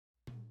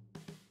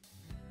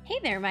Hey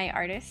there, my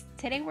artists!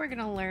 Today we're going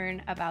to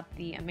learn about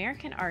the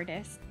American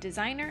artist,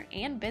 designer,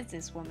 and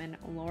businesswoman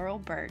Laurel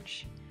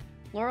Burch.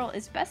 Laurel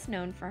is best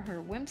known for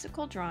her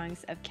whimsical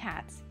drawings of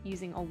cats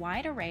using a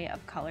wide array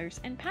of colors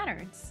and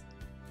patterns.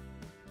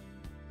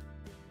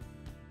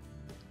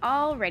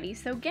 Alrighty,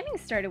 so getting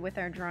started with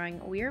our drawing,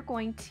 we are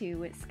going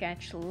to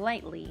sketch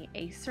lightly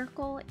a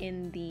circle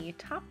in the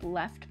top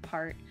left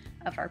part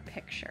of our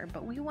picture,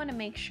 but we want to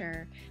make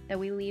sure that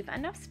we leave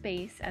enough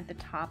space at the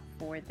top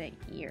for the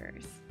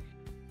ears.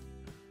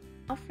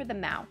 Now for the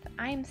mouth,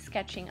 I am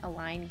sketching a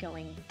line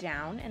going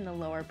down in the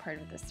lower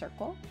part of the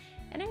circle,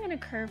 and I'm going to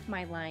curve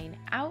my line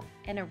out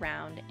and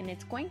around, and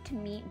it's going to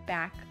meet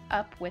back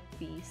up with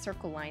the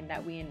circle line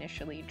that we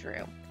initially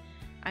drew.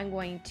 I'm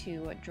going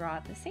to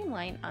draw the same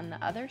line on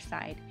the other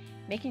side,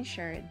 making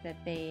sure that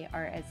they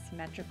are as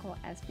symmetrical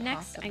as possible.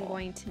 Next, I'm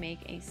going to make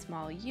a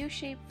small U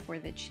shape for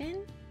the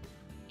chin,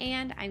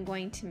 and I'm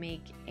going to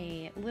make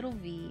a little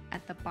V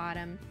at the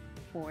bottom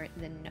for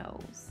the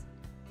nose.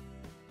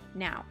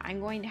 Now, I'm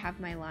going to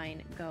have my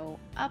line go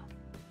up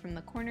from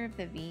the corner of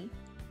the V,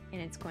 and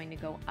it's going to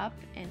go up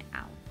and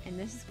out, and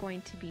this is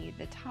going to be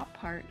the top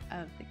part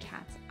of the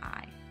cat's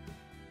eye.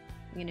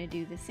 I'm going to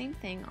do the same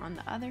thing on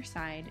the other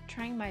side,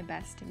 trying my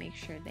best to make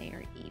sure they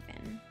are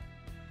even.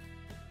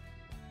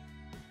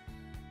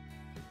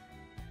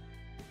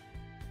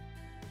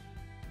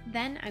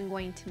 Then I'm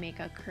going to make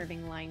a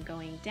curving line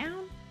going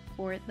down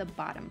for the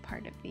bottom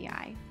part of the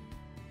eye.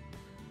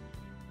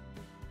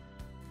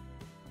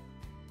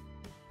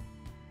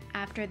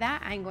 After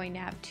that, I'm going to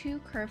have two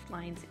curved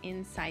lines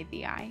inside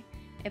the eye.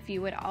 If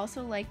you would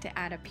also like to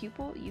add a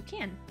pupil, you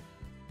can.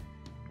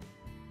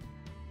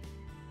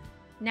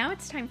 Now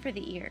it's time for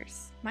the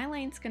ears. My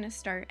line's going to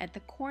start at the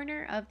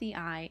corner of the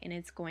eye and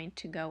it's going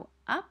to go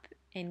up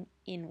and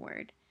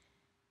inward.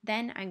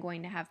 Then I'm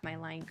going to have my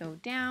line go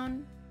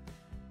down.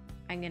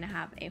 I'm going to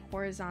have a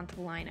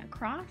horizontal line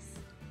across,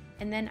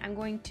 and then I'm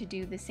going to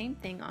do the same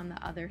thing on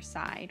the other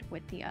side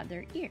with the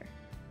other ear.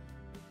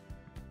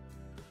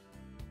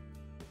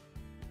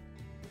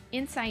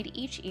 Inside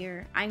each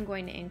ear, I'm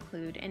going to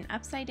include an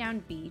upside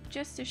down V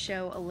just to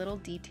show a little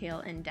detail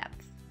and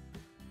depth.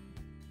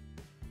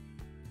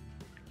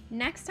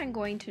 Next, I'm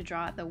going to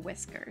draw the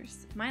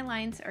whiskers. My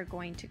lines are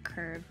going to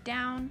curve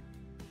down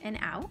and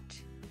out,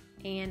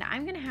 and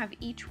I'm going to have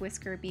each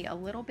whisker be a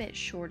little bit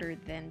shorter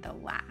than the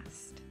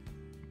last.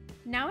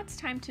 Now it's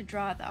time to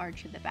draw the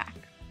arch of the back.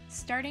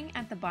 Starting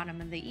at the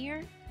bottom of the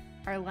ear,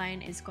 our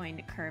line is going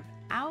to curve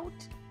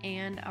out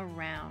and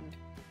around.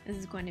 This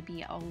is going to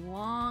be a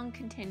long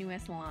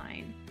continuous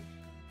line.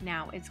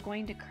 Now it's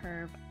going to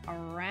curve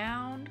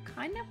around,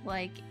 kind of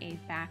like a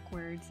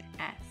backwards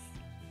S.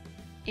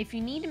 If you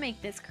need to make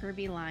this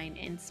curvy line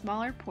in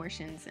smaller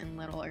portions and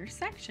littler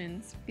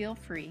sections, feel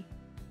free.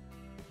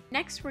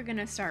 Next, we're going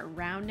to start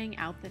rounding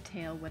out the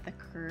tail with a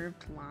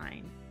curved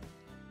line.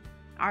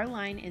 Our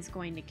line is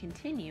going to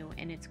continue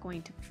and it's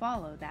going to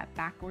follow that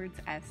backwards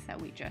S that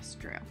we just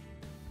drew.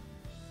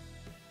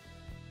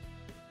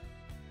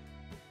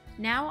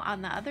 Now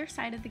on the other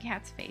side of the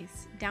cat's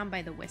face, down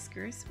by the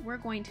whiskers, we're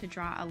going to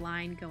draw a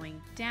line going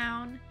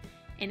down,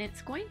 and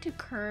it's going to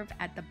curve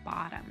at the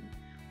bottom.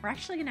 We're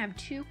actually going to have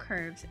two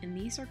curves, and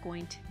these are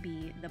going to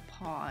be the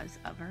paws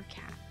of our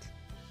cat.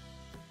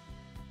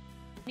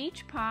 On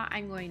each paw,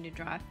 I'm going to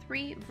draw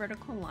 3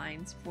 vertical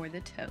lines for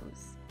the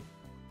toes.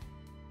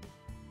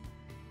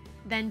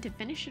 Then to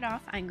finish it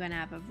off, I'm going to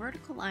have a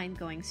vertical line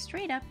going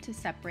straight up to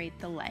separate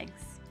the legs.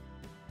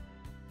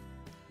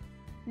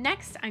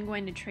 Next, I'm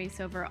going to trace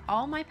over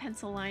all my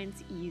pencil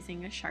lines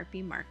using a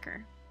Sharpie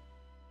marker.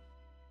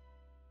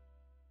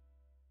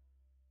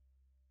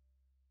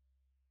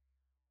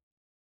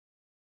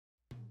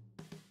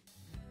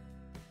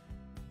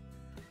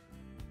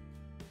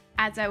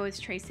 As I was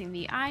tracing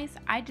the eyes,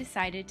 I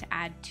decided to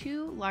add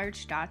 2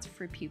 large dots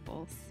for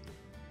pupils.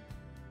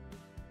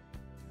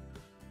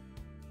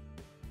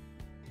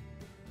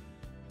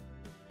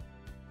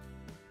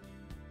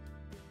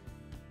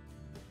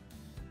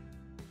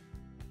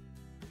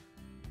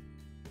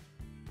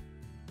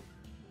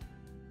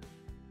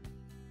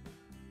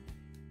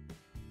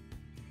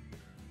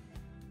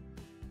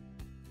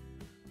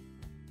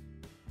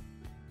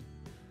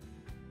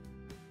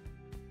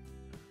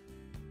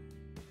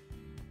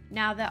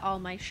 Now that all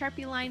my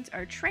Sharpie lines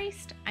are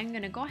traced, I'm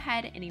going to go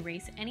ahead and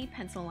erase any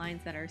pencil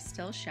lines that are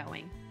still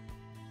showing.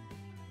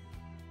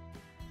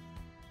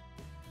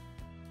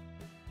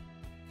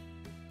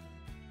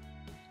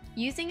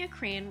 Using a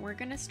crayon, we're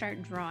going to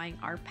start drawing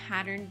our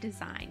pattern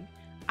design.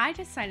 I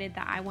decided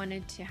that I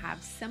wanted to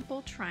have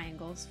simple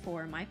triangles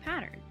for my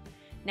pattern.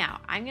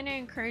 Now, I'm going to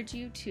encourage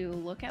you to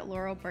look at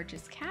Laurel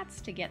Burch's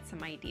cats to get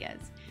some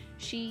ideas.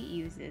 She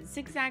uses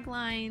zigzag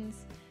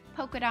lines,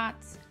 polka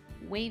dots,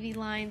 wavy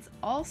lines,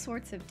 all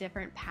sorts of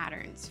different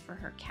patterns for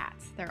her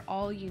cats. They're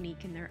all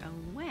unique in their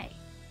own way.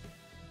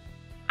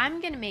 I'm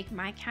going to make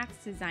my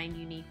cat's design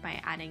unique by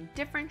adding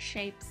different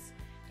shapes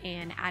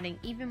and adding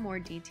even more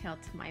detail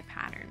to my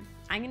pattern.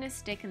 I'm going to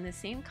stick in the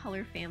same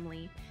color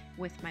family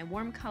with my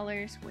warm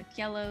colors with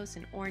yellows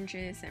and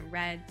oranges and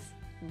reds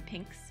and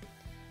pinks.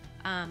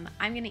 I'm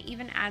going to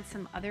even add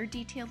some other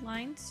detailed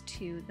lines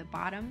to the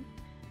bottom,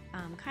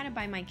 kind of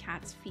by my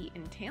cat's feet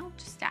and tail,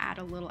 just to add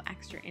a little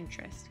extra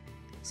interest.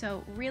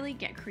 So really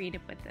get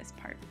creative with this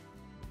part.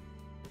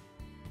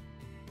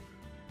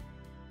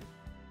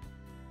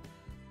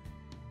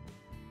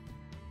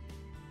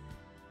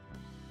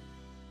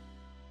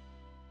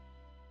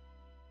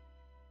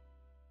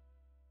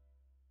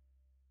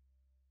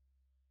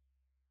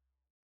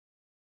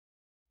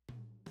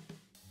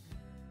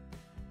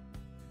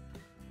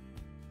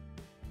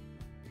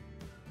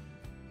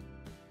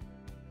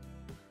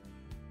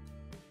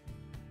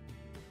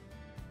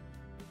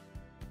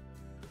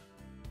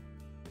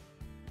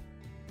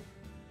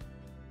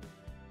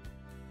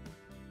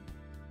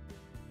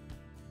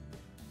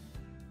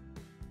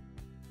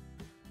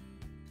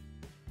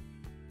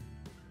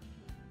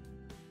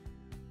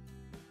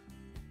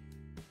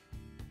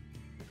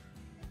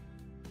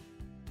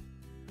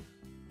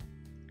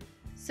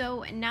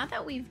 So now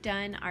that we've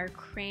done our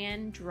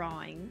crayon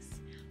drawings,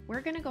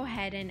 we're going to go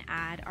ahead and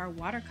add our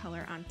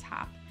watercolor on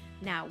top.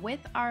 Now with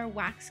our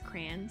wax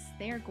crayons,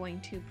 they are going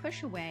to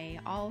push away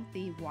all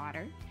the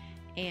water,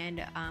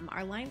 and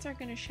our lines are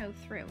going to show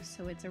through,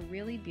 so it's a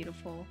really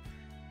beautiful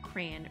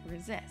crayon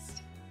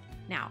resist.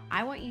 Now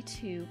I want you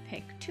to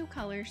pick two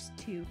colors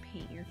to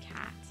paint your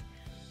cat.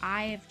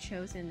 I have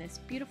chosen this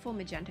beautiful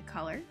magenta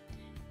color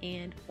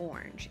and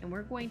orange, and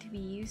we're going to be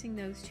using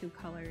those two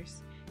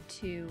colors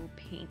to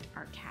paint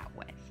our cat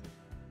with.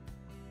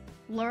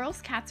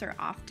 Laurel's cats are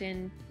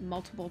often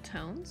multiple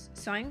tones,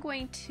 so I'm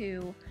going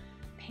to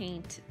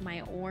paint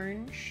my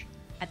orange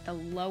at the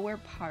lower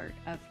part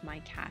of my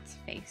cat's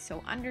face.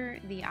 So under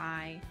the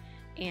eye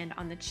and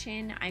on the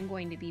chin, I'm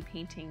going to be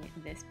painting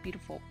this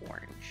beautiful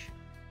orange.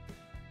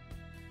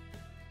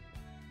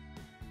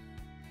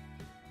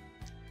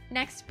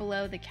 Next,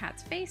 below the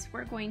cat's face,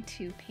 we're going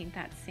to paint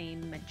that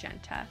same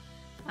magenta.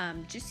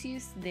 Just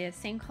use the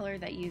same color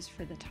that you used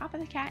for the top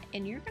of the cat,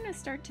 and you're going to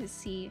start to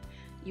see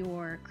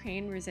your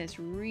crayon resist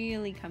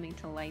really coming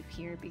to life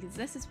here, because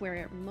this is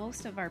where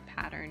most of our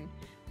pattern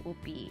will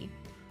be.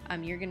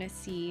 You're going to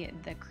see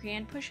the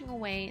crayon pushing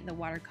away the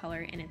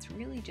watercolor, and it's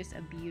really just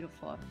a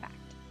beautiful effect.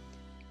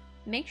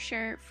 Make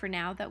sure for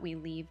now that we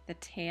leave the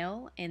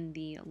tail and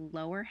the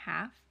lower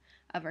half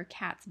of our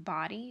cat's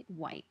body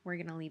white. We're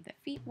going to leave the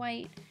feet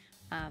white,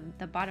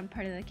 the bottom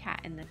part of the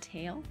cat and the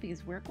tail,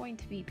 because we're going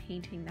to be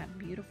painting that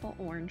beautiful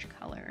orange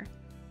color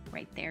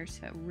right there,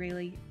 so it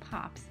really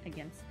pops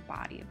against the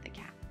body of the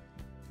cat.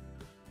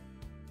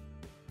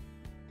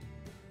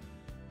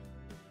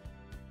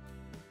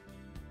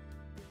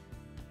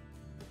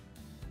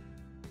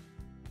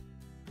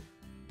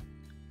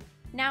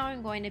 Now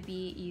I'm going to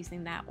be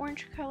using that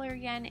orange color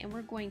again, and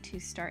we're going to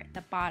start at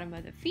the bottom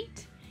of the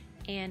feet,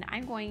 and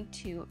I'm going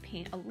to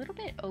paint a little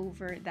bit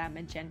over that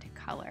magenta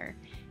color,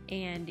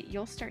 and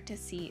you'll start to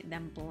see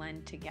them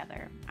blend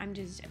together. I'm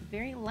just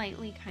very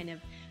lightly kind of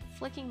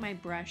flicking my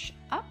brush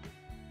up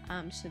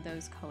so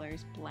those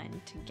colors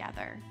blend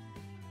together.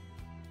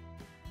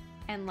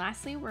 And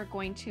lastly, we're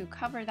going to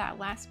cover that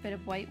last bit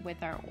of white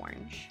with our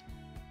orange.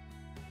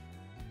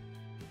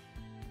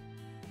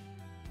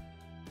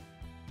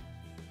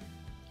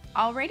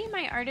 Alrighty,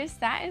 my artists,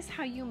 that is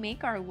how you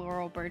make our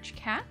Laurel Burch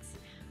cats.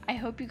 I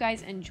hope you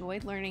guys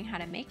enjoyed learning how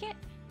to make it,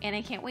 and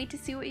I can't wait to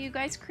see what you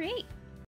guys create.